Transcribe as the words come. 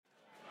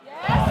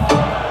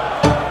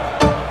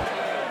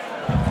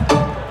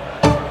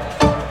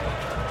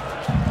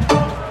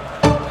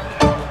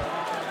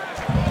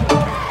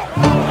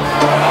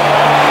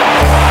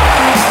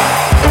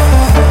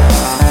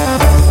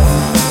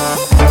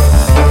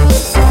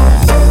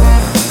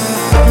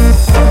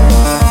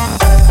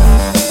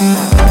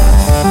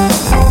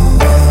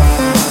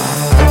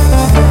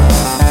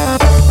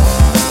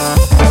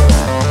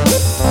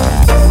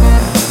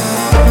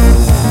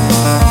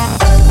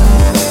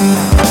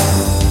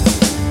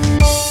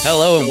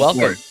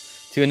welcome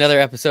to another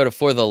episode of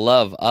For the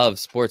Love of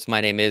Sports.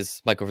 My name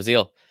is Michael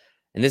Raziel,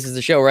 and this is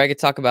the show where I get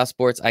to talk about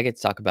sports, I get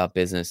to talk about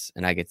business,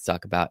 and I get to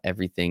talk about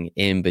everything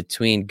in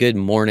between. Good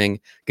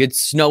morning, good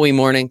snowy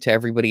morning to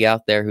everybody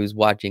out there who's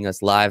watching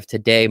us live.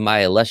 Today, my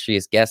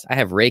illustrious guest, I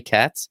have Ray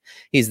Katz.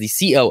 He's the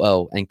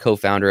COO and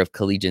co-founder of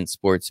Collegiate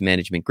Sports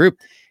Management Group,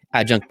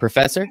 adjunct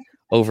professor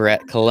over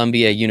at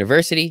Columbia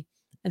University,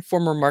 and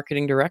former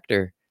marketing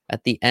director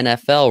at the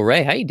NFL.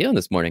 Ray, how you doing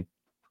this morning?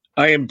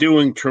 I am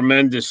doing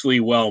tremendously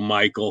well,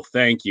 Michael.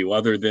 Thank you.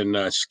 Other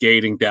than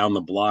skating down the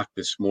block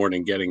this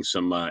morning, getting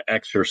some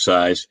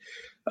exercise.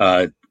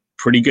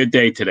 Pretty good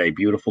day today.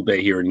 Beautiful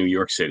day here in New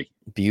York City.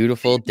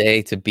 Beautiful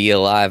day to be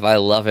alive. I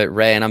love it,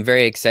 Ray. And I'm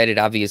very excited.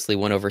 Obviously,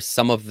 went over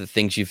some of the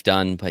things you've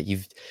done, but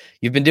you've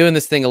been doing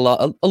this thing a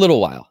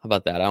little while. How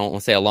about that? I don't want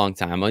to say a long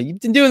time.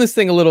 You've been doing this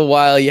thing a little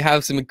while. You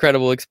have some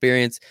incredible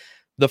experience.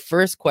 The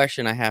first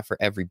question I have for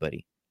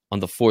everybody on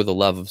the For the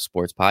Love of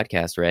Sports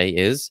podcast, Ray,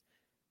 is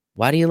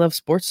why do you love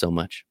sports so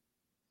much?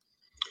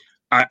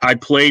 I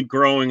played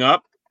growing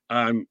up.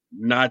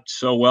 Not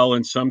so well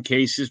in some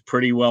cases,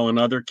 pretty well in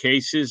other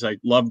cases. I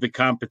love the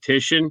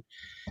competition.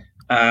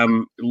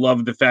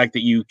 Love the fact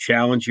that you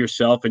challenge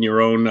yourself in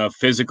your own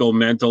physical,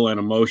 mental, and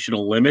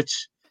emotional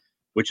limits,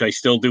 which I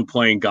still do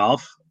playing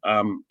golf,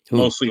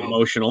 mostly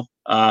emotional.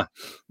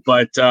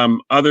 But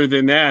other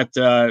than that,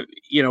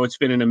 it's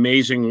been an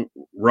amazing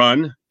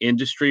run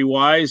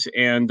industry-wise,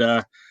 and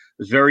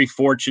was very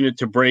fortunate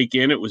to break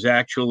in. It was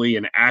actually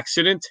an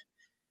accident.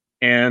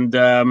 And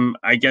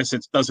I guess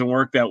it doesn't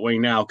work that way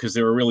now because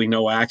there are really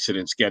no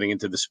accidents getting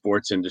into the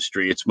sports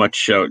industry. It's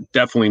much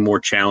definitely more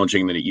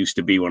challenging than it used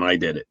to be when I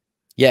did it.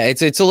 Yeah,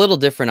 it's a little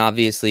different,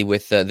 obviously,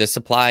 with the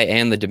supply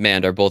and the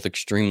demand are both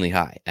extremely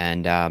high.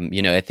 And,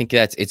 I think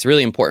it's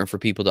really important for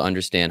people to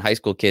understand, high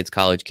school kids,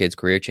 college kids,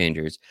 career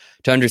changers,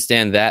 to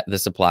understand that the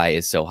supply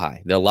is so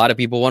high. A lot of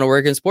people want to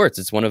work in sports.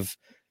 It's one of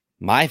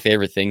my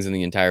favorite things in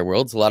the entire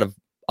world. It's a lot of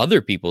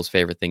other people's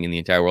favorite thing in the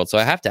entire world. So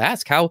I have to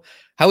ask, how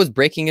was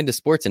breaking into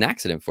sports an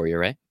accident for you,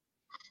 Ray?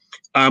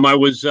 I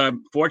was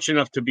fortunate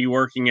enough to be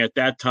working at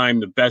that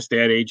time, the best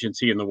ad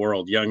agency in the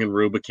world, Young and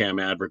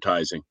Rubicam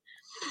Advertising.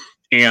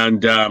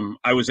 And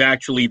I was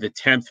actually the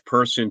 10th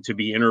person to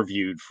be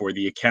interviewed for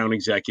the account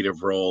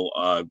executive role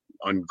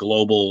on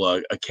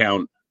global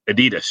account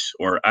Adidas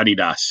or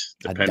Adidas,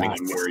 depending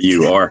on where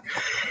you are.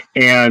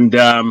 And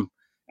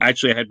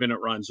actually, I had been at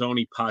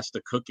Ronzoni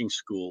Pasta Cooking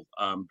School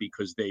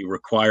because they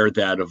required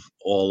that of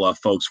all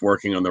folks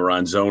working on the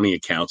Ronzoni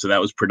account. So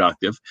that was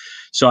productive.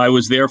 So I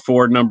was there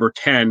for number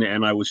 10,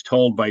 and I was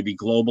told by the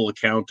global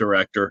account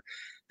director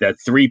that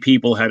 3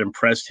 people had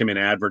impressed him in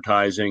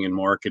advertising and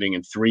marketing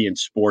and 3 in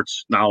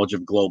sports, knowledge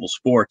of global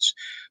sports.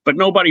 But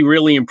nobody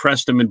really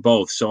impressed him in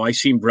both. So I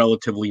seemed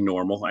relatively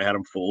normal. I had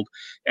him fooled.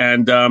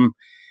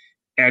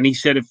 And he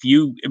said, if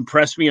you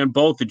impress me on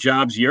both, the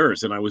job's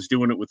yours. And I was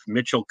doing it with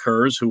Mitchell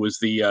Kurz, who was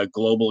the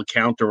global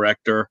account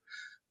director.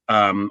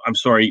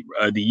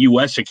 The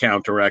U.S.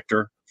 account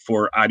director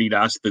for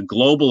Adidas, the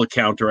global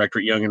account director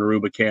at Young and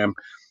Rubicam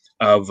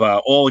of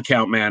all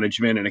account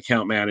management and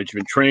account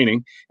management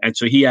training. And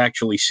so he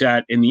actually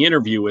sat in the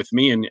interview with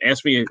me and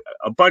asked me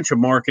a bunch of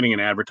marketing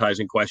and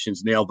advertising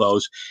questions, nailed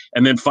those,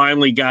 and then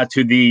finally got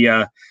to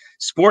the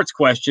sports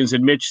questions.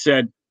 And Mitch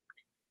said,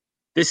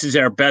 "This is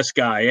our best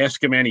guy.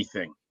 Ask him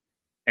anything."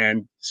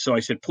 And so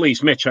I said,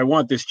 "Please, Mitch, I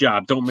want this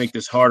job. Don't make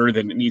this harder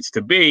than it needs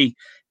to be."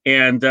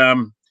 And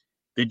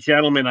the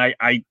gentleman,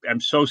 I'm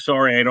so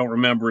sorry I don't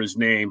remember his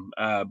name,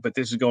 but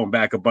this is going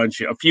back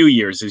a few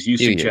years, as you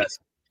suggest.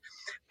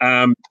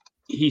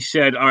 He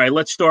said, "All right,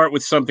 let's start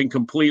with something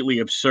completely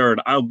absurd.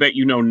 I'll bet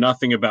you know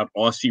nothing about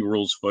Aussie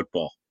rules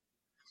football."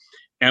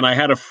 And I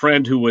had a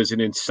friend who was an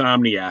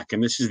insomniac,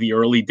 and this is the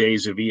early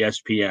days of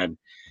ESPN.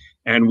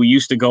 And we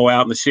used to go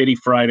out in the city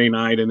Friday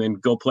night and then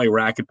go play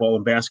racquetball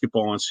and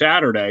basketball on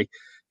Saturday.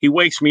 He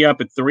wakes me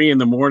up at 3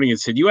 a.m. and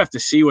said, "You have to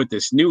see what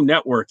this new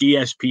network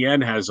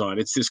ESPN has on.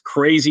 It's this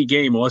crazy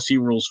game, Aussie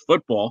rules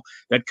football,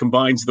 that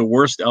combines the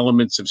worst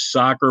elements of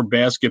soccer,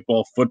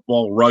 basketball,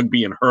 football,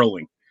 rugby, and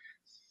hurling."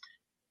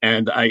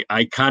 And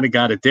I kind of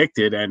got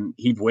addicted, and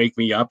he'd wake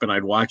me up and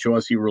I'd watch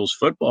Aussie rules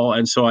football.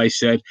 And so I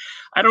said,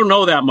 "I don't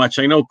know that much.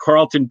 I know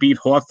Carlton beat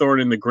Hawthorn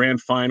in the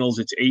grand finals.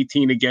 It's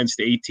 18 against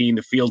 18.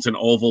 The field's an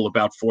oval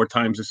about 4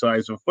 times the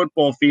size of a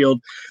football field.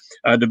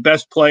 The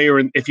best player,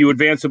 and if you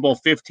advance the ball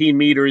 15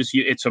 meters,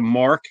 it's a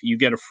mark. You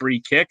get a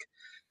free kick.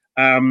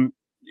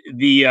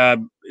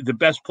 The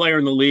best player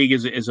in the league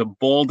is a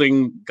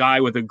balding guy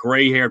with a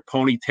gray-haired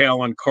ponytail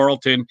on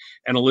Carlton,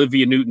 and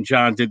Olivia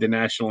Newton-John did the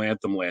national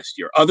anthem last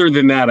year. Other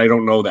than that, I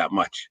don't know that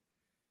much."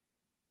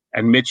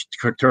 And Mitch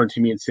turned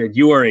to me and said,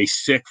 "You are a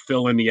sick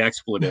fill in the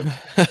expletive."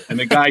 And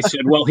the guy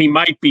said, "Well, he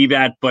might be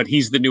that, but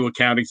he's the new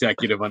account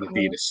executive on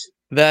Adidas."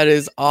 That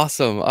is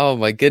awesome. Oh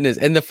my goodness.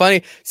 And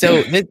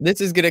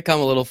this is going to come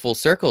a little full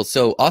circle.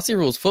 So Aussie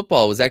rules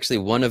football was actually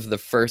one of the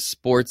first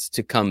sports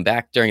to come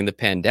back during the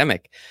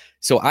pandemic.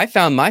 So I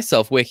found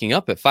myself waking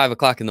up at 5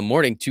 o'clock in the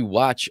morning to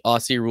watch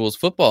Aussie rules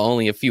football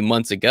only a few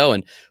months ago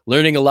and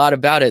learning a lot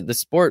about it. The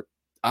sport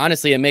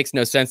honestly, it makes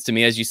no sense to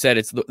me. As you said,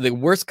 it's the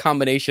worst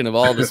combination of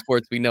all the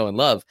sports we know and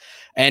love.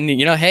 And,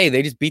 hey,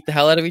 they just beat the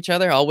hell out of each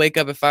other. I'll wake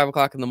up at 5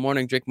 o'clock in the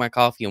morning, drink my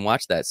coffee and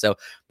watch that. So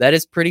that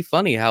is pretty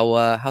funny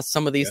how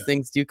some of these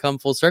things do come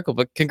full circle.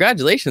 But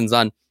congratulations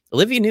on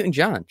Olivia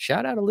Newton-John.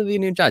 Shout out Olivia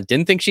Newton-John.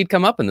 Didn't think she'd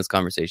come up in this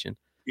conversation.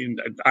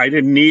 I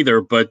didn't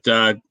either, but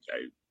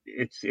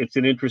it's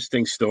an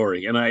interesting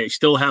story. And I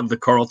still have the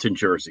Carlton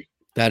jersey.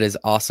 That is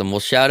awesome. Well,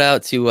 shout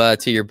out to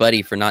your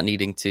buddy for not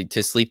needing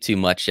to sleep too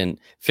much and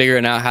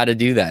figuring out how to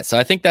do that. So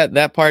I think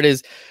that part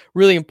is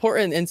really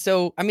important. And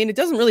so, I mean, it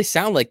doesn't really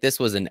sound like this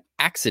was an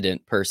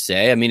accident per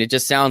se. I mean, it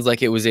just sounds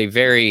like it was a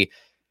very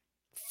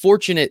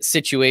fortunate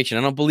situation.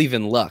 I don't believe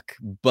in luck,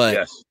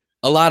 but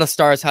a lot of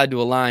stars had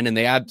to align, and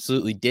they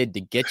absolutely did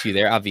to get you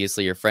there.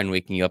 Obviously, your friend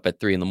waking you up at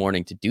 3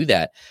 a.m. to do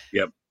that.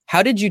 Yep.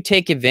 How did you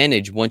take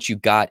advantage once you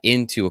got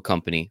into a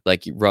company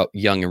like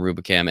Young and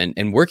Rubicam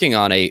and working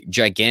on a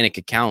gigantic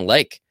account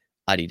like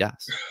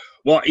Adidas?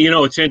 Well,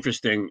 it's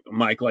interesting,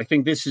 Michael. I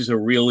think this is a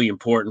really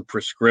important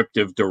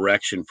prescriptive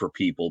direction for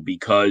people,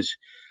 because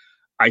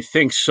I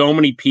think so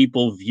many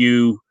people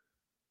view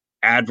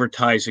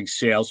advertising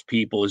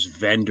salespeople as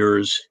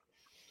vendors,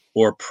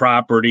 or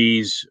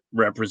properties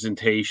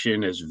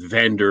representation as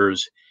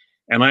vendors.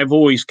 And I've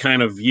always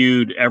kind of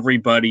viewed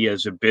everybody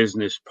as a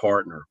business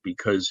partner,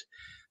 because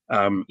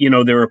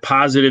there are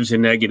positives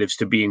and negatives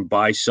to being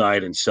buy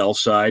side and sell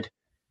side.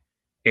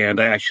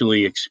 And I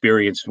actually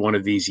experienced one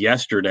of these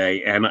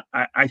yesterday. And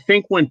I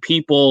think when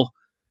people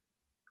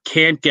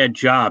can't get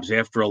jobs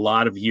after a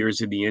lot of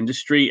years in the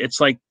industry, it's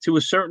like, to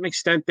a certain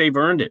extent, they've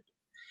earned it.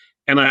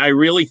 And I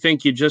really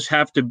think you just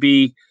have to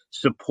be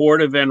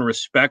supportive and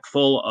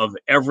respectful of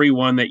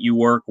everyone that you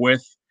work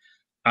with.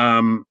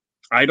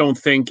 I don't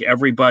think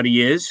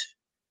everybody is.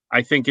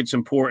 I think it's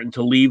important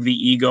to leave the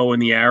ego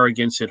and the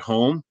arrogance at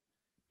home,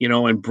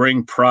 and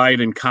bring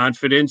pride and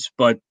confidence,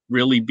 but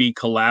really be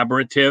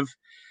collaborative.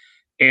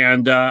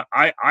 And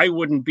I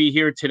wouldn't be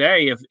here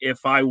today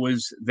if I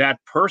was that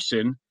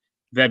person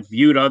that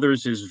viewed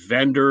others as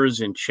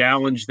vendors and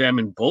challenged them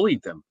and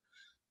bullied them.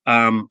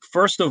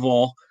 First of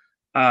all,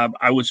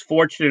 I was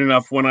fortunate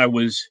enough when I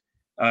was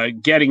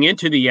getting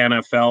into the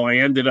NFL. I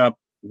ended up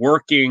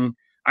working.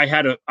 I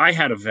had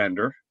a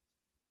vendor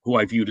who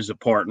I viewed as a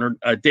partner,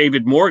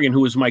 David Morgan,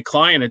 who was my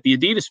client at the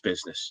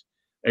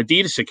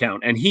Adidas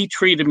account. And he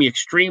treated me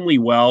extremely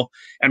well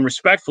and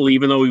respectfully,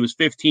 even though he was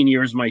 15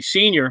 years my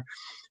senior.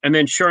 And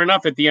then sure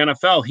enough, at the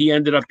NFL, he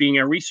ended up being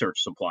a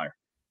research supplier.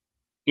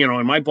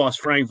 And my boss,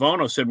 Frank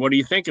Vono, said, "What do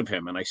you think of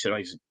him?" And I said,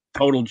 "He's a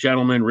total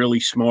gentleman,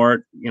 really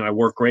smart. I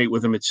work great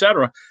with him,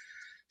 etc."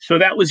 So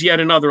that was yet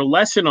another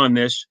lesson on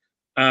this.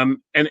 And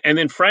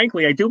then,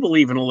 frankly, I do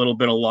believe in a little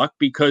bit of luck,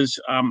 because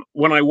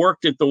when I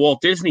worked at the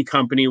Walt Disney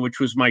Company, which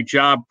was my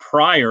job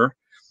prior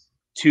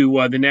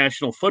to the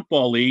National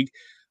Football League,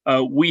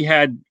 we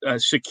had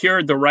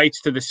secured the rights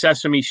to the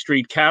Sesame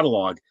Street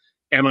catalog.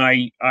 And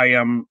I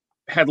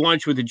had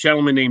lunch with a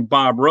gentleman named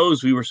Bob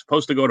Rose. We were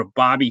supposed to go to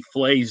Bobby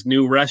Flay's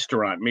new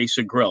restaurant,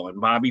 Mesa Grill. And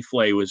Bobby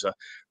Flay was a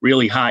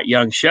really hot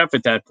young chef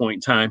at that point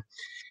in time.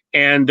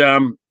 And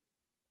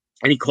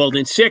he called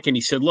in sick, and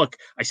he said, "Look,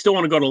 I still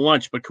want to go to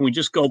lunch, but can we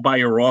just go by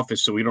your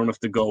office so we don't have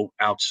to go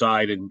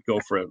outside and go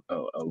for a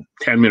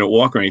 10-minute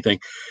walk or anything?"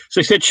 So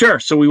I said, "Sure."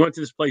 So we went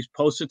to this place,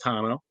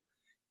 Positano,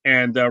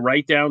 and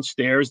right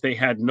downstairs, they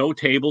had no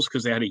tables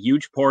because they had a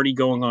huge party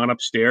going on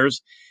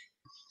upstairs.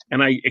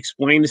 And I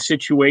explained the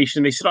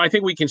situation. They said, "I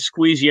think we can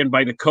squeeze you in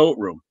by the coat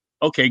room."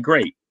 Okay,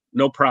 great.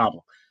 No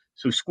problem.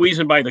 So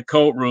squeezing by the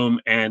coat room,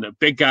 and a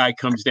big guy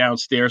comes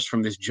downstairs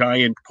from this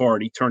giant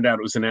party. Turned out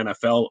it was an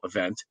NFL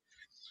event.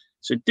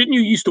 Said, "Didn't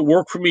you used to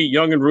work for me at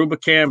Young and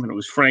Rubicam?" And it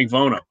was Frank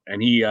Vono.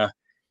 And he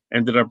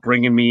ended up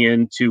bringing me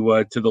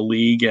into to the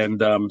league.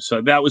 And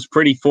so that was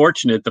pretty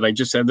fortunate that I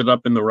just ended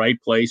up in the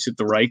right place at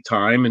the right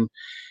time, and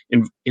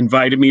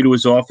invited me to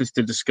his office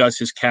to discuss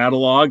his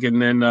catalog.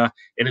 And then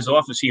in his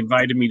office, he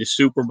invited me to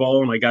Super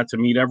Bowl, and I got to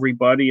meet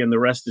everybody, and the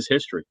rest is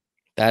history.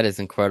 That is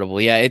incredible.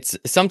 Yeah, it's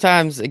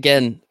sometimes,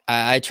 again,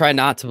 I try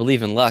not to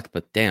believe in luck,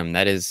 but damn,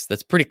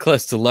 that's pretty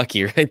close to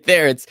lucky right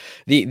there. It's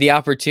the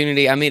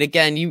opportunity. I mean,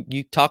 again,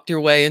 you talked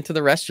your way into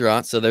the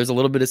restaurant, so there's a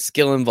little bit of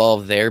skill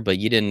involved there, but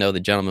you didn't know the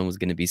gentleman was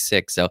going to be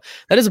sick. So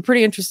that is a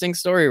pretty interesting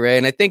story, Ray.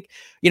 And I think,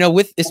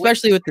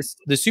 especially with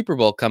the Super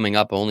Bowl coming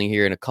up only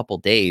here in a couple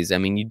days, I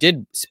mean, you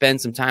did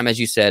spend some time, as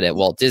you said, at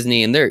Walt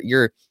Disney, and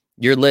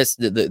your list,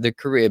 the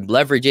career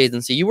leverage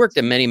agency, you worked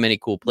at many, many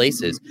cool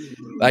places.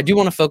 I do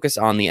want to focus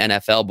on the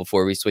NFL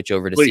before we switch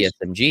over to Please.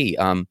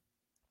 CSMG.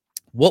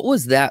 What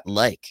was that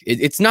like?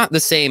 It's not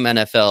the same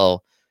NFL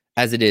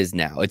as it is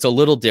now. It's a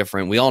little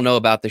different. We all know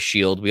about the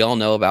Shield. We all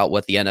know about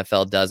what the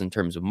NFL does in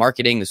terms of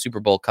marketing, the Super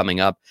Bowl coming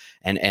up,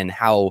 and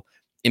how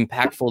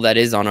impactful that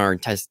is on our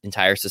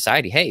entire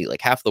society. Hey,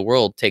 like half the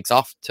world takes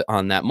off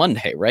on that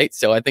Monday, right?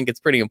 So I think it's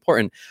pretty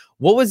important.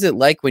 What was it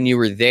like when you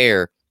were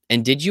there?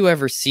 And did you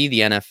ever see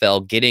the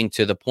NFL getting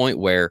to the point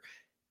where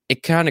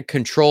it kind of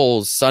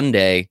controls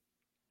Sunday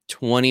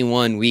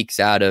 21 weeks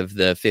out of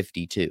the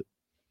 52?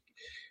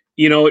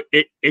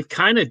 It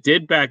kind of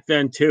did back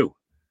then too.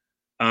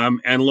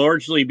 And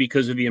largely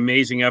because of the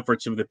amazing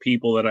efforts of the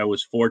people that I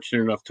was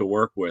fortunate enough to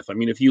work with. I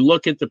mean, if you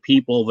look at the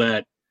people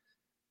that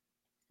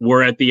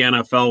were at the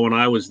NFL when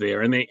I was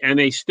there, and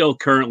they still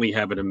currently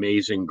have an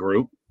amazing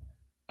group.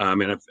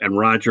 And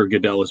Roger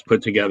Goodell has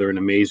put together an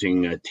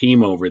amazing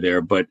team over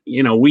there. But,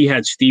 we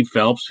had Steve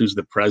Phelps, who's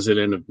the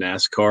president of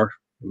NASCAR,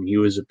 and he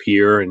was a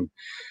peer, and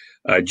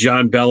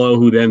John Bello,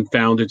 who then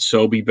founded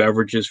Sobe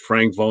Beverages,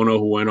 Frank Vono,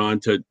 who went on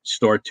to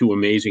start two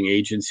amazing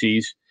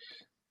agencies,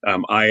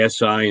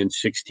 ISI and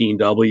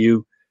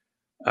 16W.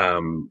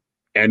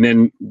 And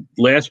then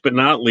last but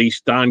not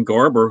least, Don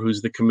Garber,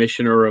 who's the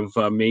commissioner of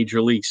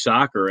Major League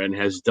Soccer and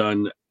has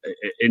done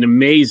an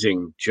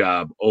amazing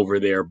job over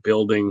there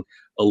building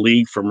a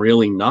league from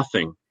really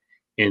nothing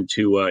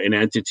into an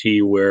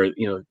entity where,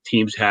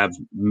 teams have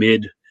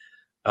mid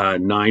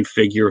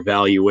 9-figure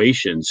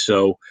valuations.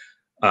 So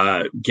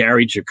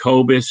Gary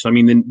Jacobus,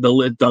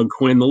 the Doug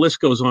Quinn, the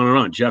list goes on and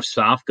on. Jeff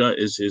Safka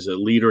is a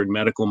leader in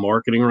medical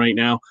marketing right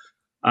now.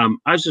 I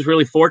was just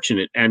really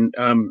fortunate, and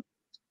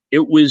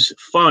it was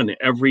fun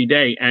every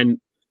day. And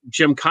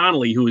Jim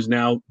Connolly, who has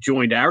now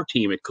joined our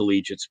team at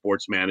Collegiate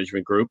Sports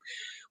Management Group,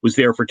 was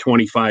there for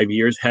 25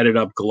 years, headed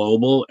up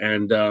global,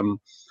 and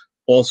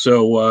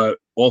also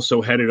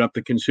headed up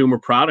the consumer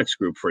products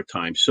group for a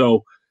time.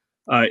 So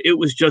it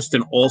was just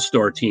an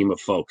all-star team of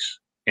folks.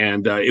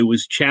 And it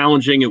was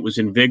challenging. It was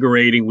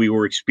invigorating. We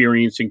were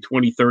experiencing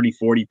 20, 30,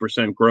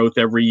 40% growth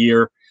every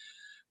year.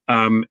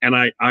 And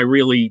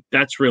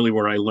that's really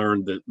where I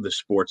learned the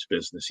sports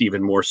business,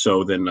 even more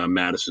so than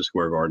Madison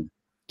Square Garden.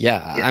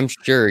 Yeah, I'm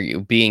sure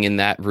you being in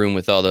that room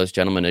with all those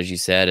gentlemen, as you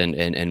said,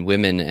 and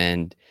women,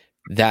 and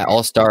that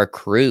all-star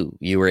crew,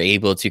 you were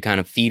able to kind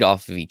of feed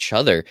off of each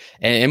other.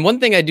 And one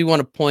thing I do want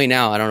to point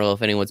out, I don't know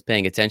if anyone's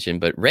paying attention,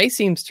 but Ray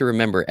seems to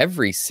remember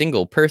every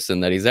single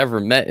person that he's ever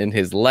met in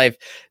his life.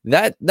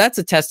 That's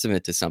a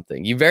testament to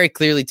something. You very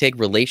clearly take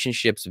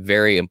relationships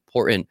very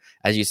important.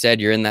 As you said,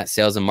 you're in that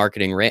sales and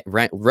marketing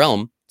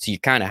realm, so you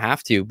kind of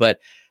have to. But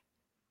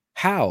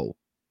how?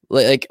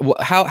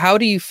 How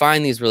do you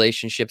find these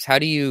relationships? How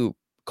do you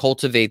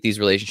cultivate these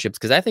relationships?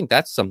 Because I think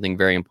that's something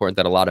very important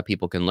that a lot of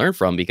people can learn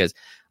from. Because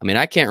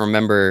I can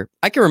remember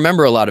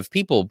a lot of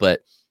people,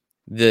 but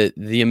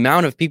the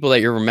amount of people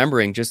that you're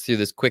remembering just through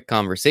this quick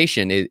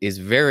conversation is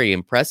very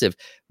impressive.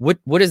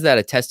 What is that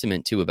a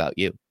testament to about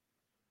you?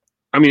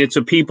 It's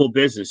a people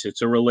business.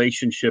 It's a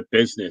relationship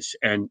business,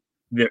 and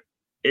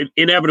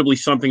inevitably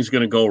something's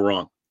going to go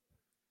wrong.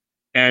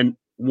 And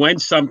when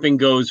something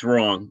goes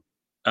wrong,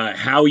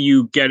 how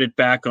you get it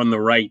back on the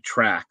right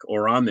track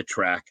or on the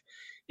track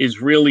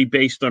is really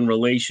based on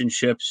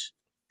relationships,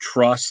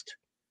 trust,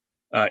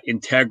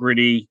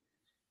 integrity,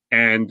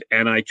 and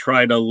I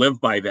try to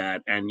live by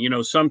that. And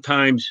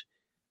sometimes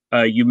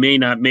you may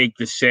not make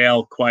the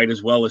sale quite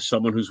as well as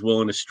someone who's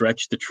willing to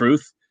stretch the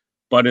truth,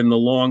 but in the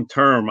long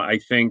term, I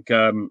think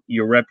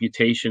your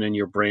reputation and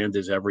your brand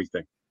is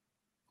everything.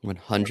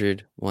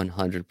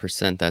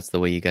 100%. That's the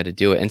way you got to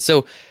do it. And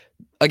so,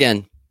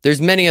 again,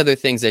 there's many other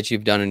things that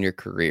you've done in your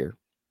career,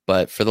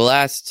 but for the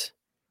last,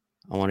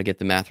 I want to get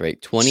the math right,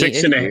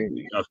 6 and a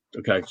half.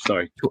 Okay,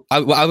 sorry. I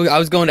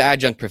was going to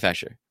adjunct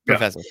professor.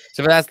 Yeah. So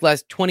for the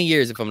last 20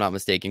 years, if I'm not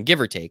mistaken,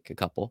 give or take a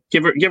couple.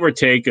 Give or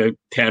take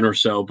 10 or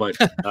so, but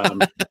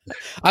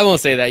I won't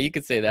say that. You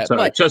could say that. Sorry,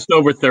 but just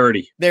over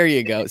 30. There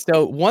you go.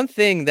 So one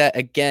thing that,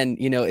 again,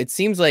 it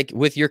seems like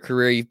with your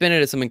career, you've been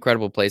at some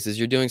incredible places.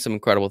 You're doing some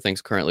incredible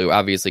things currently. We're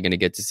obviously going to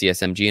get to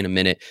CSMG in a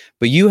minute,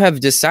 but you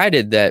have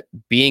decided that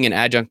being an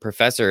adjunct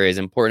professor is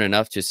important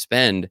enough to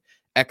spend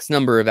X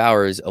number of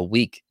hours a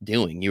week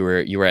doing. You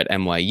were at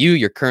NYU.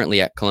 You're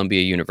currently at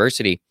Columbia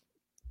University.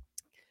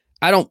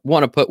 I don't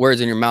want to put words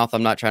in your mouth.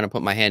 I'm not trying to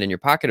put my hand in your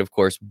pocket, of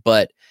course,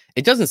 but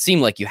it doesn't seem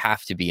like you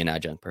have to be an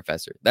adjunct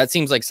professor. That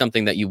seems like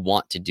something that you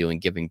want to do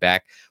and giving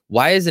back.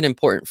 Why is it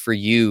important for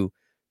you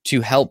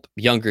to help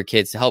younger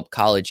kids, to help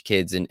college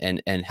kids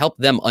and help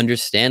them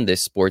understand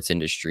this sports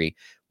industry?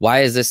 Why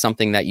is this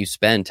something that you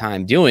spend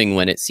time doing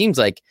when it seems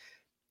like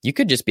you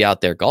could just be out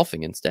there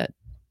golfing instead?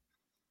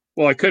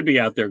 Well, I could be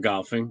out there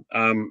golfing.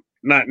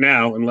 Not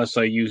now, unless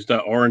I used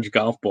orange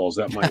golf balls.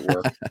 That might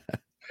work.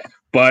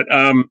 But,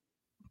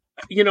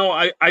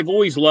 I've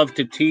always loved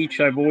to teach.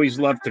 I've always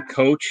loved to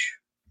coach,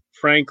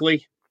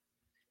 frankly.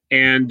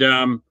 And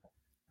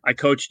I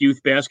coached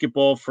youth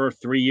basketball for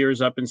 3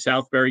 years up in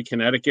Southbury,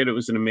 Connecticut. It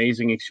was an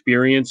amazing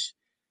experience.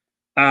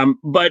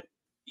 But,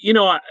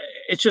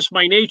 it's just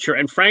my nature.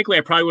 And frankly,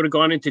 I probably would have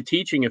gone into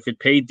teaching if it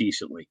paid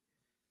decently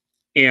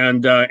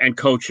and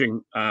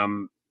coaching.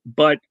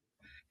 But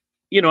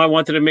I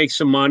wanted to make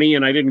some money,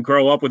 and I didn't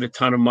grow up with a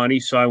ton of money.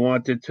 So I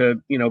wanted to,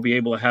 be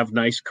able to have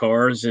nice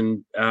cars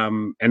and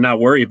not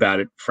worry about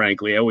it.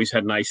 Frankly, I always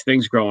had nice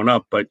things growing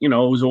up, but, it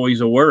was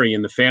always a worry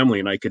in the family,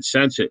 and I could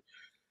sense it.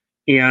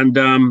 And,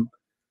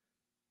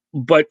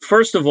 but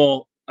first of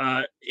all,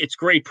 it's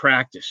great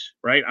practice,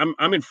 right?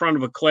 I'm in front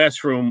of a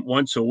classroom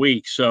once a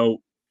week. So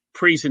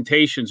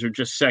presentations are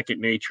just second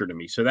nature to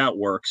me. So that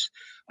works.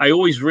 I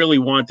always really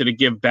wanted to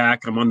give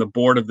back. I'm on the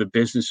board of the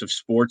Business of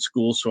Sports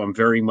School, so I'm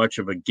very much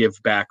of a give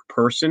back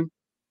person.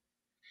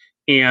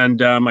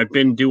 And I've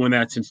been doing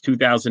that since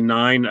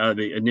 2009.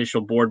 The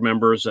initial board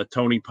members,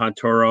 Tony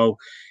Pontoro,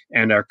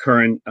 and our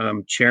current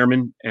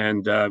chairman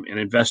and an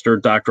investor,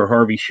 Dr.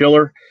 Harvey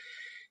Schiller.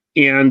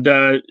 And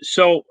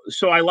so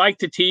I like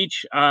to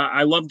teach.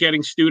 I love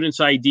getting students'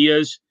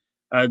 ideas.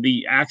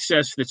 The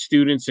access that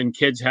students and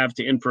kids have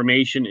to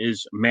information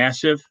is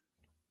massive.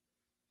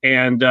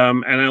 And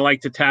I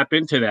like to tap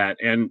into that.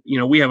 And,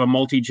 we have a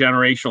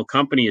multi-generational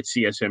company at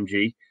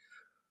CSMG.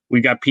 We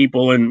got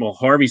people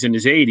Harvey's in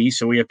his 80s.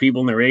 So we have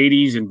people in their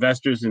 80s,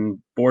 investors and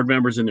board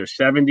members in their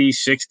 70s,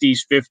 60s,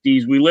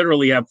 50s. We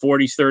literally have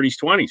 40s, 30s,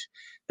 20s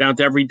down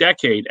to every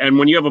decade. And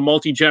when you have a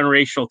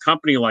multi-generational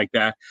company like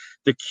that,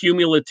 the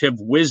cumulative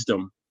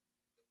wisdom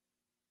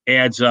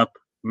adds up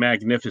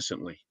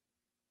magnificently.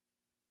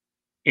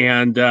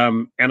 And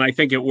I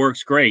think it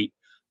works great.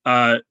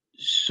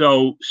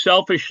 So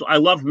selfish. I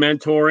love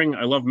mentoring.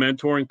 I love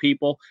mentoring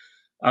people.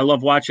 I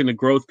love watching the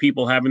growth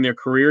people have in their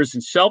careers.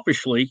 And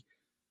selfishly,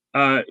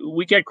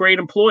 we get great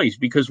employees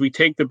because we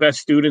take the best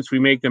students, we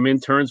make them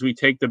interns, we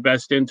take the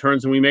best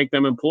interns and we make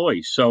them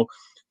employees. So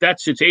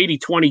it's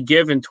 80-20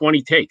 give and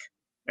 20 take.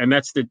 And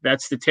that's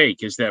the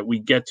take, is that we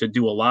get to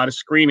do a lot of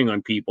screening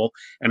on people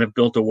and have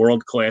built a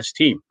world-class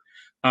team.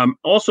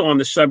 Also on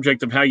the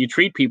subject of how you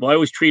treat people, I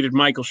always treated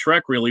Michael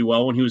Schreck really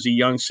well when he was a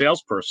young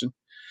salesperson.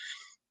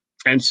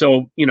 And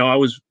so, I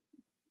was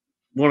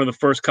one of the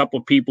first couple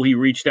of people he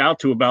reached out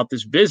to about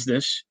this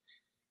business.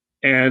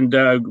 And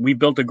we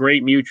built a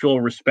great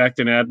mutual respect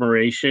and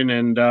admiration.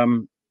 And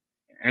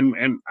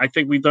I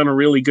think we've done a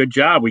really good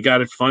job. We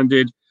got it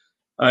funded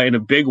in a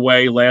big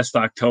way last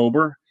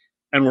October.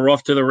 And we're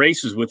off to the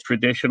races with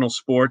traditional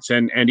sports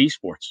and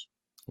esports.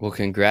 Well,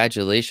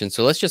 congratulations.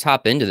 So let's just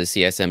hop into the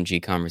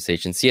CSMG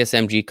conversation.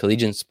 CSMG,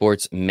 Collegiate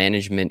Sports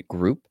Management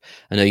Group.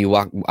 I know you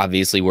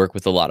obviously work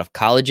with a lot of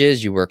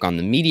colleges. You work on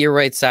the media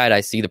rights side.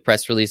 I see the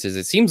press releases.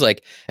 It seems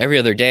like every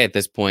other day at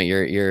this point,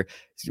 you're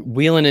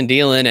wheeling and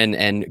dealing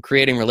and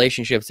creating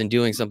relationships and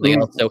doing something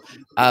else. So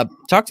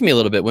talk to me a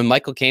little bit. When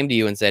Michael came to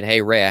you and said,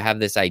 "Hey, Ray, I have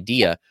this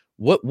idea,"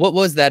 what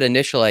was that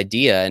initial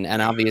idea?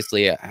 And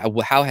obviously,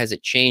 how has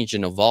it changed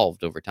and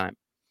evolved over time?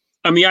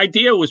 The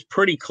idea was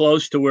pretty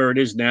close to where it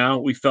is now.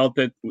 We felt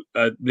that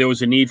there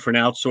was a need for an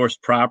outsourced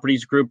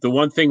properties group. The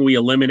one thing we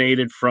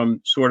eliminated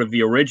from sort of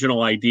the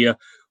original idea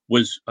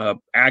was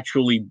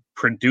actually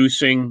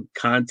producing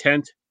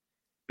content,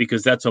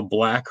 because that's a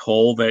black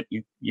hole that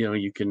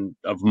you can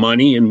of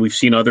money. And we've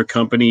seen other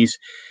companies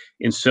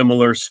in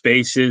similar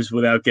spaces,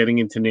 without getting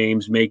into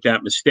names, make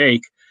that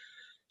mistake.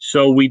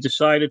 So we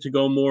decided to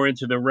go more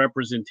into the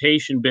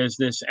representation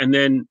business, and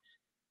then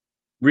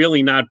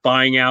really not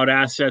buying out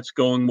assets,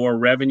 going more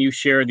revenue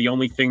share. The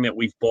only thing that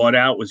we've bought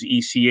out was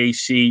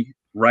ECAC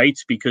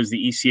rights, because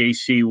the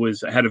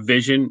ECAC had a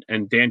vision,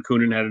 and Dan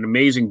Coonan had an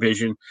amazing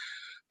vision,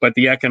 but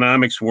the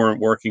economics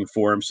weren't working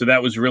for him. So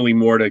that was really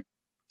more to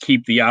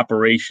keep the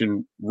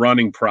operation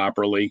running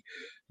properly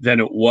than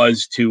it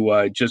was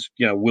to just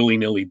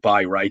willy-nilly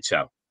buy rights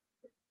out.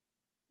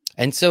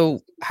 And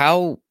so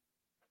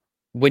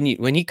when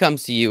he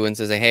comes to you and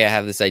says, "Hey, I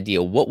have this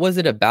idea," what was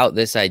it about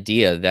this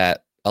idea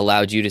that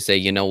allowed you to say,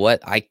 "You know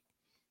what, I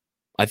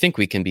think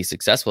we can be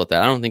successful at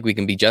that. I don't think we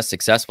can be just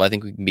successful. I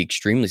think we can be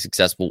extremely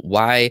successful."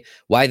 Why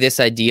this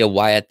idea?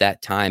 Why at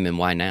that time, and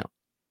why now?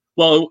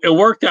 Well, it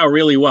worked out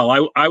really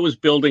well. I was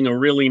building a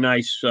really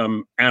nice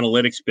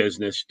analytics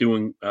business,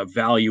 doing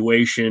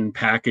valuation,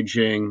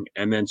 packaging,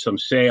 and then some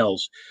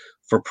sales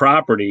for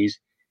properties.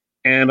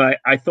 And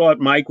I thought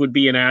Mike would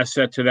be an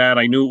asset to that.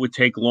 I knew it would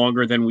take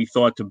longer than we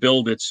thought to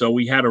build it. So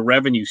we had a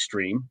revenue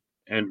stream,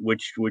 and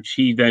which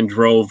he then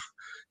drove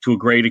to a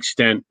great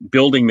extent,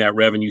 building that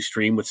revenue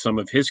stream with some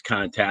of his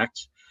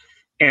contacts.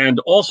 And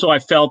also I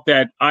felt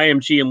that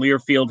IMG and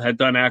Learfield had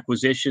done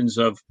acquisitions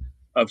of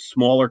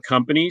smaller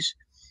companies.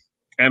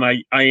 And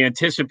I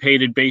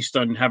anticipated, based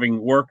on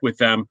having worked with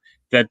them,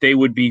 that they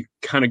would be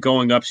kind of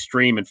going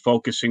upstream and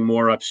focusing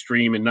more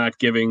upstream and not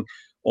giving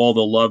all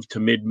the love to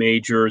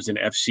mid-majors and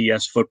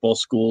FCS football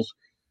schools.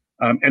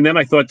 And then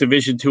I thought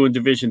Division II and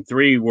Division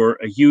III were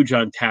a huge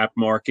untapped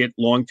market,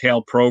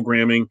 long-tail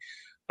programming,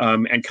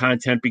 and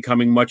content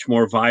becoming much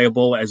more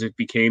viable as it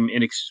became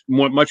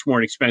much more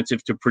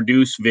inexpensive to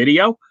produce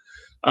video.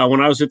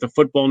 When I was at the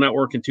Football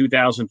Network in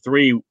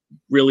 2003,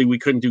 really, we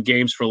couldn't do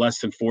games for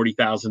less than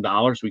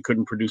 $40,000. We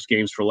couldn't produce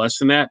games for less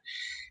than that.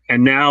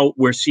 And now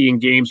we're seeing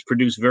games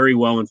produced very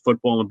well in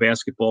football and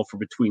basketball for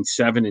between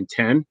 7 and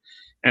 10.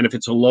 And if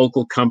it's a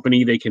local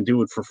company, they can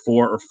do it for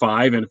 4 or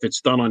 5. And if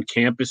it's done on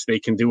campus, they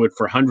can do it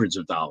for hundreds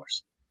of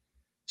dollars.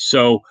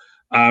 So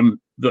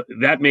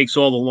that makes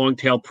all the long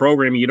tail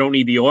programming. You don't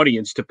need the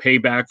audience to pay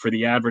back for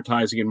the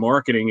advertising and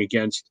marketing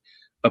against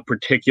a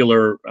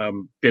particular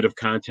bit of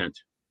content.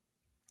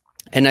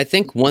 And I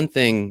think one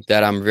thing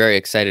that I'm very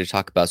excited to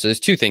talk about, so there's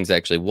two things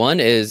actually. One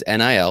is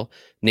NIL,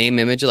 name,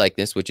 image,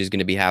 likeness, which is going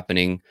to be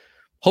happening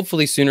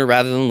hopefully sooner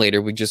rather than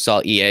later. We just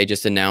saw EA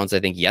just announce, I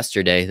think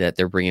yesterday, that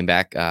they're bringing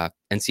back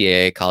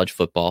NCAA college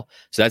football.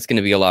 So that's going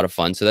to be a lot of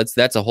fun. So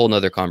that's a whole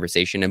nother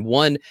conversation. And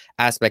one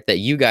aspect that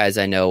you guys,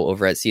 I know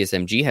over at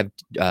CSMG, have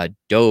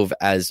dove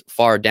as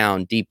far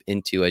down deep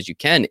into as you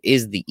can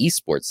is the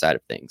esports side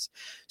of things.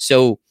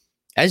 So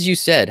as you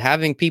said,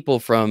 having people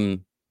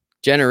from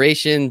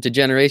generation to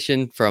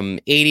generation, from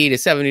 80 to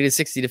 70 to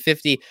 60 to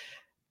 50,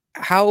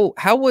 how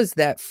was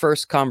that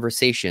first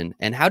conversation,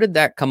 and how did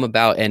that come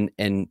about,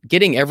 and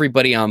getting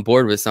everybody on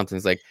board with something?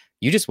 It's like,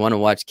 you just want to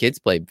watch kids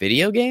play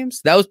video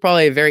games? That was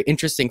probably a very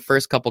interesting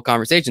first couple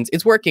conversations.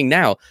 It's working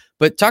now,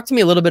 but talk to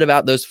me a little bit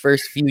about those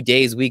first few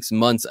days, weeks,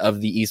 months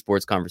of the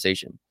esports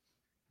conversation.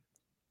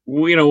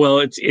 Well,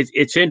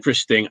 it's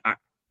interesting.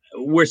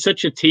 We're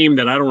such a team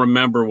that I don't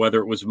remember whether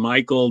it was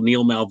Michael,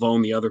 Neil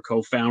Malvone, the other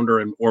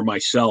co-founder, or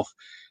myself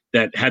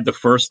that had the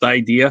first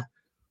idea.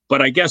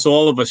 But I guess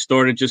all of us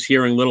started just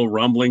hearing little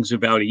rumblings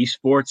about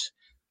esports.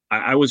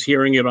 I was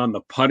hearing it on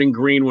the putting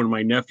green when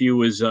my nephew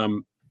was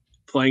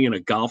playing in a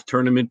golf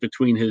tournament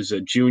between his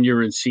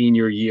junior and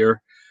senior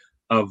year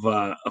of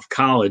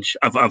college,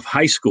 of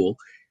high school.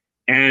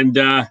 And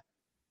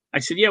I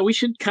said, yeah, we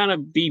should kind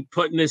of be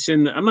putting this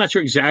in. I'm not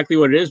sure exactly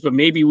what it is, but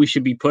maybe we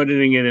should be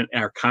putting it in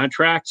our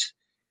contracts.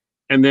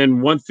 And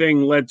then one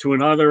thing led to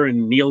another,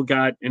 and Neil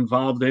got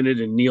involved in it.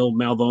 And Neil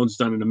Malvone's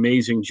done an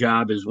amazing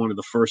job as one of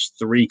the first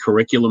 3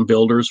 curriculum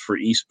builders for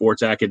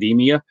esports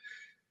academia.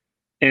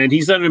 And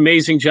he's done an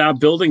amazing job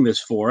building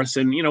this for us.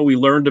 And, we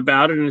learned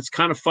about it, and it's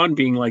kind of fun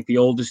being like the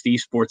oldest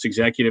esports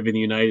executive in the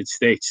United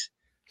States.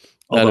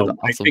 Although awesome.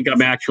 I think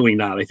I'm actually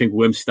not. I think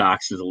Wim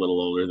Stocks is a little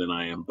older than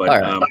I am. But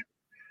right.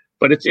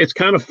 But it's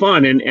kind of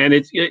fun. And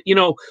it's,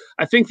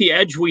 I think the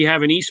edge we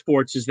have in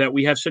esports is that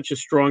we have such a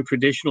strong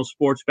traditional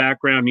sports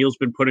background. Neil's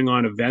been putting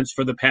on events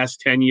for the past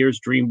 10 years,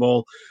 Dream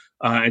Bowl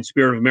and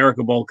Spirit of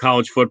America Bowl,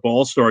 college football,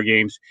 all-star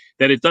games,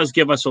 that it does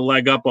give us a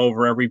leg up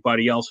over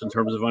everybody else in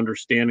terms of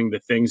understanding the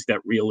things that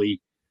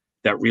really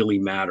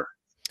matter.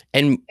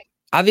 And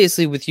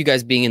obviously, with you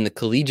guys being in the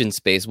collegiate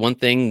space, one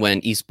thing when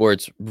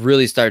esports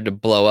really started to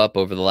blow up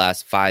over the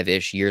last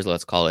 5-ish years,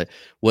 let's call it,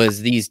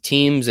 was these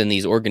teams and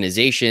these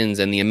organizations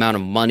and the amount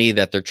of money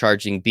that they're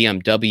charging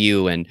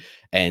BMW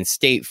and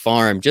State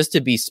Farm just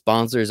to be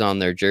sponsors on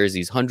their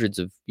jerseys, hundreds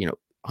of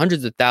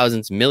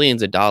thousands,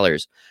 millions of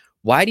dollars.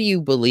 Why do you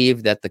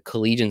believe that the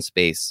collegiate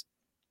space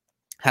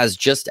has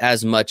just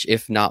as much,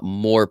 if not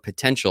more,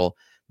 potential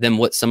than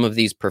what some of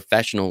these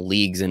professional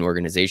leagues and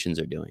organizations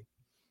are doing?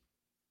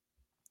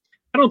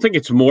 I don't think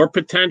it's more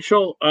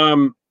potential.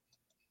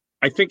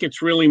 I think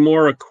it's really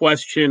more a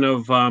question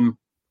of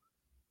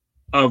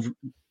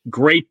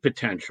great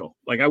potential.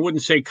 Like, I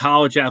wouldn't say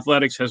college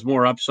athletics has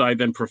more upside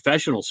than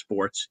professional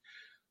sports,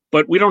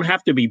 but we don't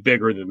have to be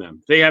bigger than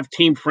them. They have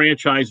team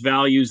franchise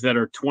values that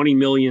are $20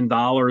 million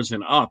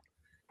and up,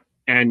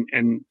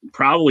 and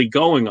probably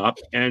going up.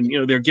 And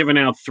they're giving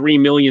out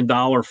 $3 million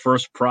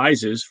first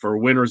prizes for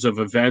winners of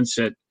events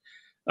at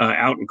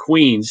out in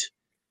Queens.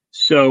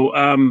 So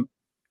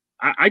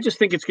I just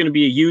think it's going to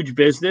be a huge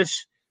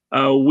business.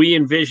 We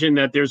envision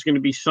that there's going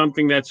to be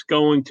something that's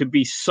going to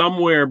be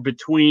somewhere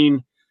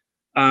between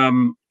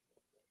the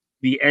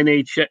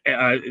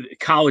NHL,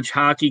 college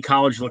hockey,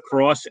 college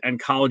lacrosse, and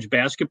college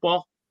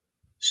basketball.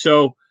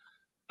 So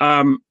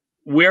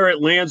where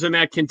it lands on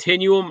that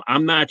continuum,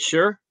 I'm not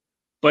sure.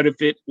 But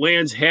if it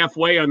lands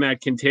halfway on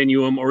that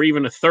continuum, or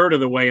even a third of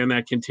the way on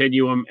that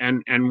continuum,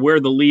 and we're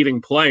the leading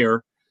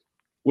player,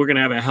 we're going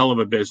to have a hell of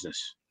a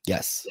business.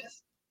 Yes.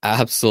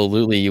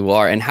 Absolutely, you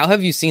are. And how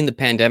have you seen the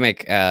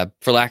pandemic,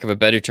 for lack of a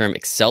better term,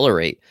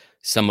 accelerate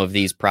some of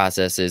these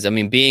processes? I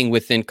mean, being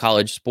within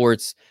college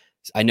sports,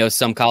 I know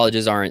some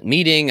colleges aren't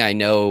meeting. I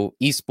know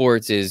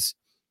esports is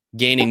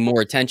gaining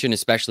more attention,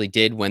 especially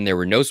did when there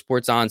were no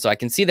sports on. So I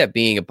can see that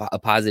being a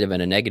positive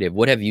and a negative.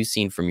 What have you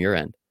seen from your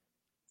end?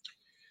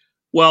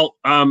 Well,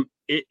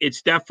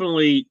 it's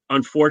definitely,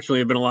 unfortunately,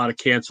 there have been a lot of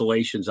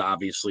cancellations,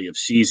 obviously, of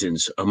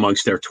seasons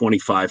amongst their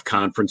 25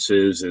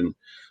 conferences and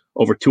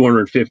over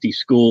 250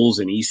 schools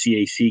and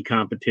ECAC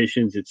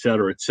competitions, et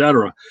cetera, et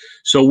cetera.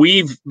 So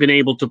we've been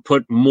able to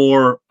put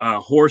more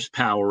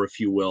horsepower, if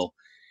you will,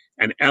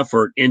 and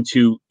effort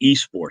into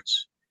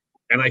esports.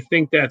 And I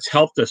think that's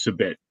helped us a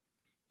bit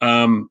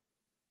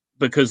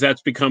because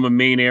that's become a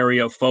main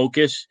area of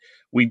focus.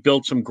 We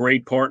built some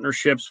great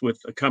partnerships with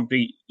a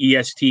company,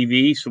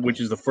 ESTV,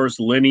 which is the first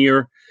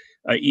linear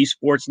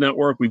esports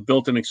network. We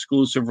built an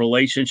exclusive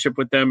relationship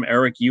with them.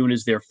 Eric Yoon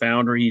is their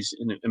founder. He's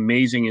an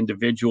amazing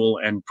individual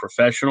and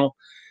professional.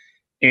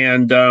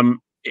 And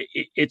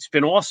it's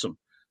been awesome.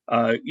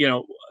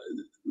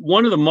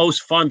 One of the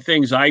most fun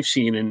things I've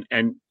seen,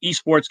 and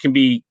esports can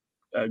be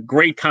a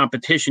great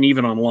competition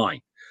even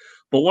online.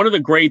 But one of the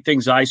great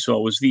things I saw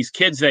was these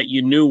kids that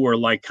you knew were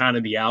like kind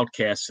of the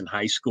outcasts in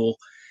high school.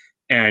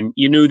 And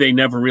you knew they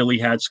never really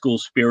had school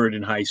spirit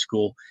in high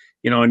school.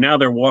 And now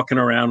they're walking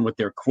around with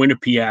their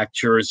Quinnipiac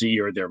jersey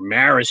or their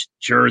Marist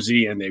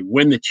jersey, and they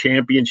win the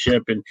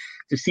championship. And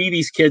to see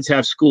these kids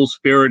have school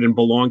spirit and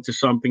belong to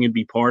something and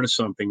be part of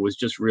something was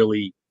just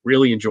really,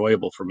 really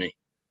enjoyable for me.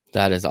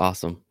 That is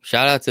awesome.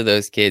 Shout out to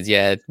those kids.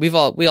 Yeah, we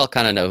all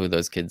kind of know who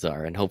those kids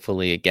are, and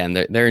hopefully, again,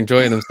 they're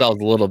enjoying themselves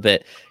a little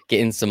bit,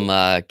 getting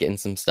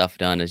some stuff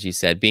done. As you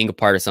said, being a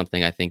part of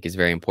something, I think, is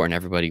very important.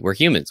 Everybody, we're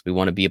humans. We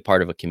want to be a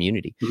part of a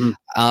community.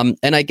 And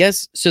I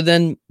guess so.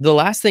 Then the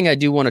last thing I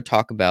do want to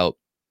talk about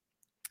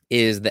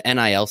is the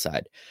NIL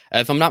side.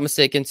 If I'm not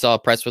mistaken, saw a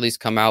press release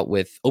come out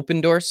with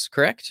Opendorse,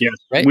 correct? Yes,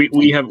 right.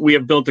 We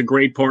have built a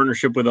great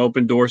partnership with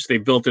Opendorse.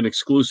 They've built an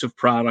exclusive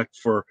product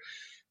for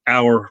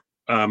our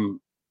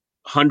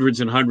hundreds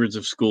and hundreds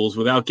of schools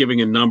without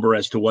giving a number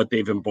as to what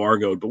they've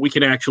embargoed. But we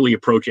can actually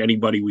approach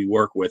anybody we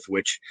work with,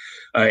 which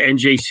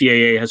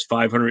NJCAA has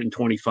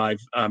 525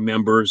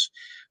 members.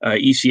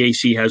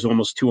 ECAC has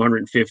almost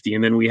 250.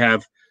 And then we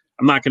have,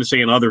 I'm not going to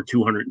say another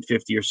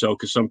 250 or so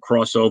because some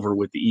crossover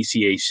with the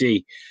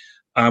ECAC.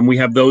 We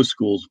have those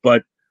schools,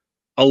 but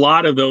a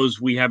lot of those,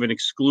 we have an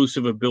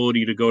exclusive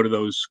ability to go to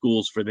those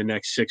schools for the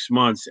next 6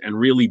 months and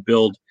really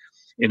build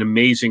an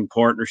amazing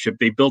partnership.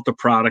 They built a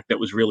product that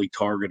was really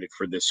targeted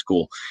for this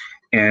school.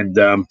 And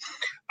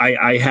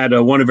I had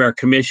one of our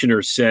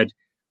commissioners said,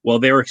 well,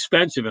 they're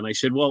expensive. And I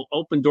said, well,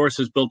 Opendorse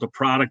has built a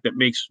product that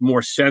makes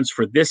more sense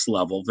for this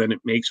level than it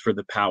makes for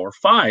the Power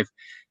Five.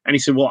 And he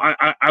said, well,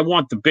 I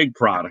want the big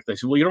product. I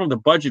said, well, you don't have the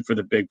budget for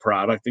the big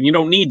product and you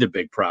don't need the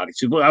big product.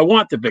 He said, well, I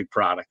want the big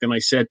product. And I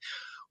said,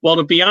 well,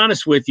 to be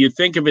honest with you,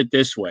 think of it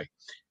this way.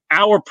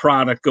 Our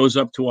product goes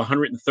up to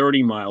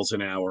 130 miles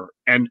an hour,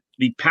 and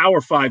the Power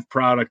 5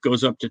 product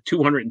goes up to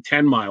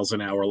 210 miles an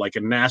hour, like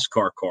a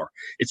NASCAR car.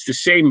 It's the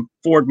same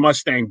Ford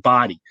Mustang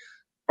body.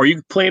 Are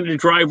you planning to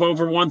drive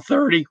over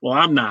 130? Well,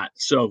 I'm not.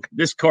 So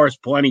this car is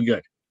plenty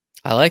good.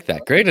 I like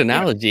that. Great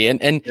analogy. Yeah.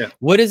 And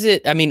what is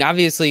it? I mean,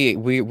 obviously,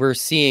 we're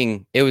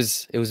seeing it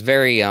was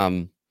very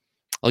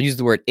I'll use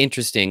the word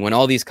interesting when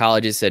all these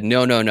colleges said,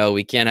 no,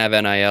 we can't have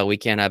NIL, we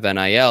can't have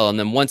NIL. And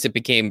then once it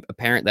became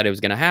apparent that it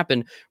was going to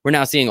happen, we're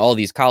now seeing all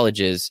these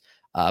colleges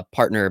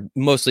partner,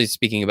 mostly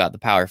speaking about the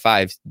Power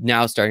Five,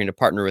 now starting to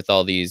partner with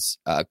all these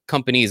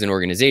companies and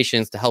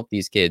organizations to help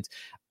these kids.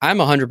 I'm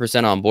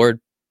 100% on board.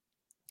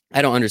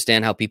 I don't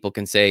understand how people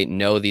can say,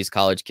 no, these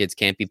college kids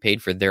can't be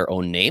paid for their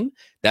own name.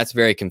 That's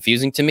very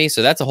confusing to me.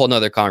 So that's a whole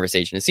nother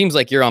conversation. It seems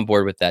like you're on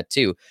board with that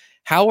too.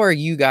 How are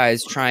you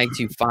guys trying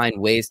to find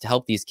ways to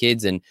help these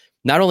kids and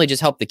not only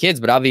just help the kids,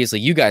 but obviously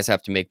you guys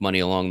have to make money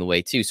along the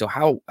way too. So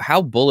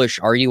how bullish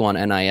are you on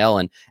NIL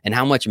and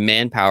how much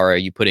manpower are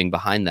you putting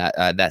behind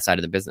that side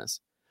of the business?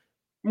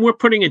 We're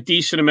putting a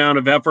decent amount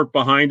of effort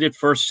behind it,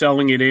 first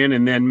selling it in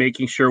and then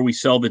making sure we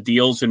sell the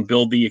deals and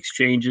build the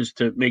exchanges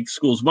to make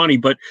schools money.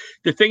 But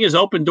the thing is,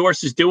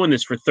 Opendorse is doing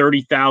this for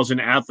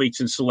 30,000 athletes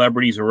and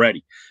celebrities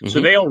already. Mm-hmm.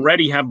 So they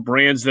already have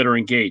brands that are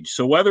engaged.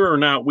 So whether or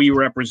not we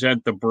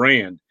represent the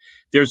brand,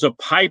 there's a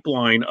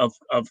pipeline of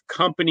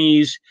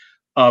companies,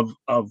 of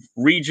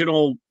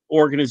regional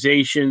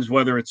organizations,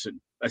 whether it's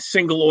a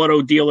single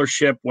auto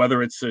dealership,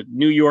 whether it's a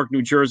New York,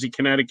 New Jersey,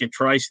 Connecticut,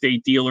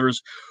 tri-state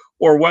dealers,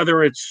 or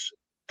whether it's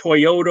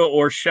Toyota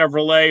or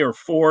Chevrolet or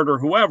Ford or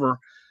whoever,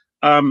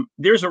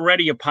 there's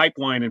already a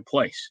pipeline in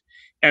place.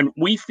 And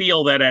we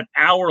feel that at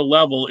our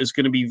level is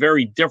going to be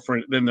very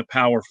different than the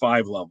Power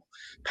 5 level.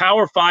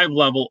 Power 5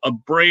 level, a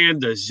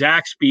brand, a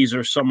Zaxby's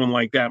or someone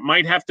like that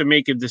might have to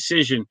make a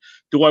decision.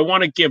 Do I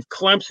want to give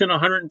Clemson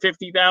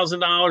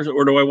 $150,000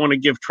 or do I want to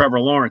give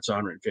Trevor Lawrence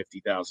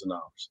 $150,000?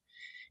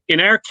 In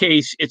our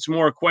case, it's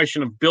more a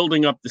question of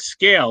building up the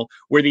scale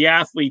where the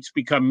athletes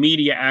become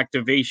media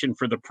activation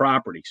for the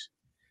properties.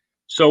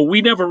 So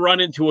we never run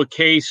into a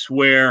case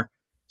where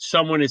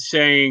someone is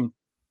saying,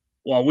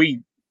 well, we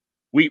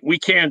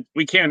can't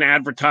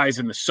advertise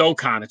in the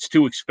SoCon, it's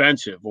too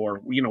expensive,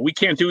 or we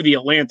can't do the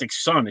Atlantic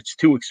Sun, it's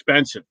too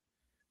expensive,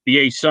 the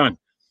A-Sun,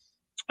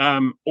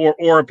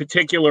 or a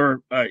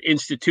particular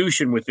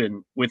institution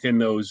within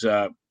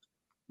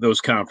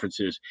those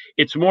conferences.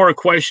 It's more a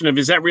question of,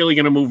 is that really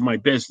going to move my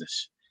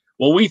business?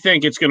 Well, we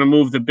think it's going to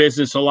move the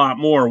business a lot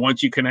more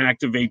once you can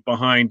activate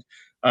behind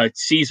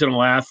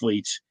seasonal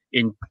athletes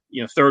in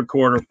third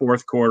quarter,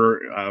 fourth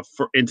quarter,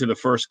 into the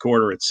first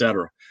quarter, et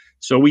cetera.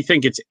 So we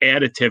think it's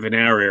additive in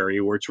our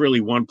area where it's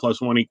really 1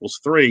 + 1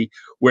 = 3,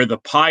 where the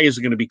pie is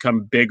going to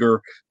become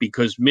bigger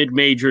because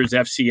mid-majors,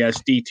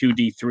 FCS, D2,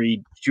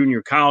 D3,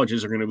 junior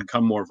colleges are going to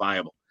become more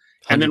viable.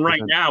 100%. And then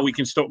right now we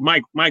can start,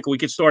 Michael, we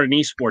can start an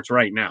esports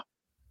right now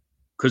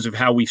because of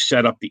how we've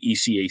set up the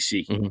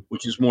ECAC,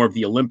 which is more of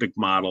the Olympic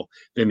model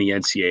than the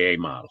NCAA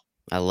model.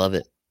 I love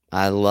it.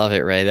 I love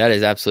it, Ray. That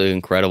is absolutely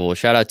incredible.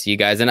 Shout out to you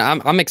guys. And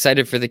I'm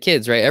excited for the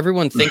kids, right?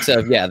 Everyone thinks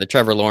of, the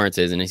Trevor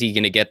Lawrences, and is he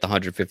going to get the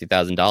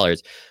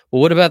 $150,000?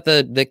 Well, what about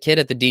the kid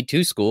at the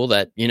D2 school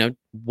that,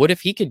 what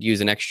if he could use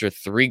an extra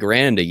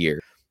 $3,000 a year?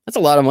 That's a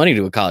lot of money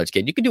to a college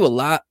kid. You could do a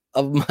lot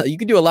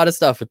of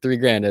stuff with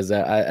 $3,000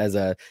 as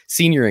a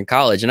senior in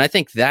college. And I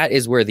think that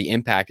is where the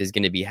impact is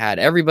going to be had.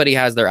 Everybody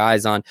has their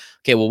eyes on,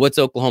 okay, well, what's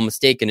Oklahoma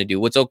State going to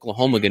do? What's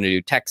Oklahoma going to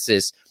do?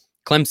 Texas,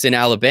 Clemson,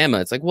 Alabama.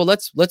 It's like, well,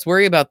 let's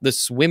worry about the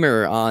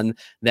swimmer on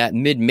that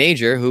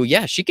mid-major who,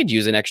 she could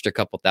use an extra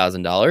couple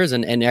 $1,000s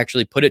and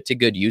actually put it to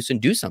good use and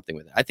do something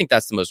with it. I think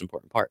that's the most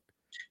important part.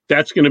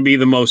 That's going to be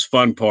the most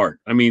fun part.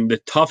 I mean, the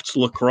Tufts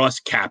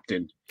lacrosse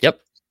captain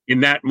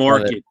in that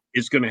market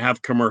is going to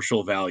have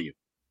commercial value.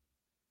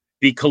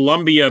 The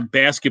Columbia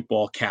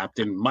basketball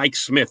captain, Mike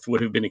Smith,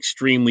 would have been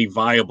extremely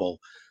viable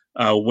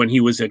when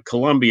he was at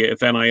Columbia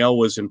if NIL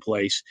was in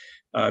place.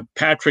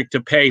 Patrick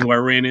Tapei, who I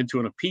ran into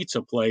in a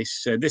pizza place,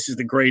 said this is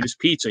the greatest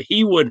pizza.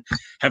 He would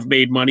have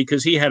made money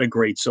because he had a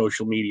great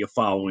social media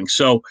following.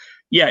 So,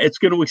 yeah, it's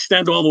going to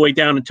extend all the way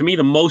down. And to me,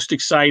 the most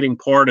exciting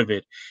part of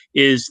it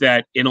is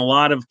that in a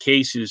lot of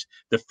cases,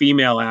 the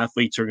female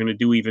athletes are going to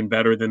do even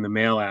better than the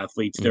male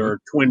athletes. Mm-hmm. There are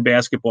twin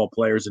basketball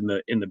players in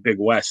the Big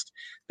West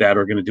that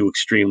are going to do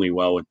extremely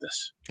well with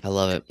this. I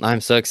love it. I'm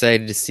so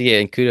excited to see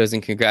it, and kudos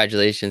and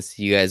congratulations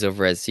to you guys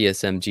over at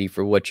CSMG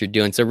for what you're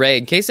doing. So, Ray,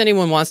 in case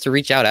anyone wants to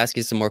reach out, ask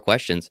you some more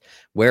questions,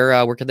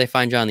 where could they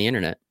find you on the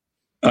internet?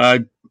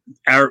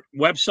 Our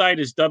website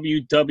is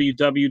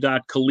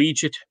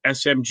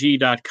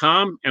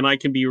www.collegiatesmg.com, and I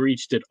can be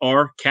reached at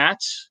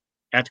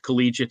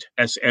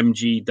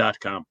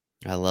rkatz@collegiatesmg.com.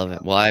 I love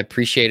it. Well, I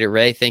appreciate it,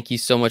 Ray. Thank you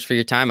so much for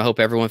your time. I hope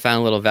everyone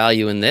found a little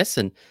value in this,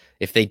 and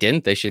if they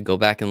didn't, they should go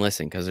back and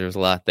listen because there's a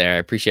lot there. I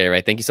appreciate it,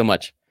 Ray. Thank you so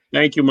much.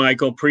 Thank you,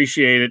 Michael.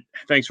 Appreciate it.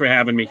 Thanks for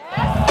having me.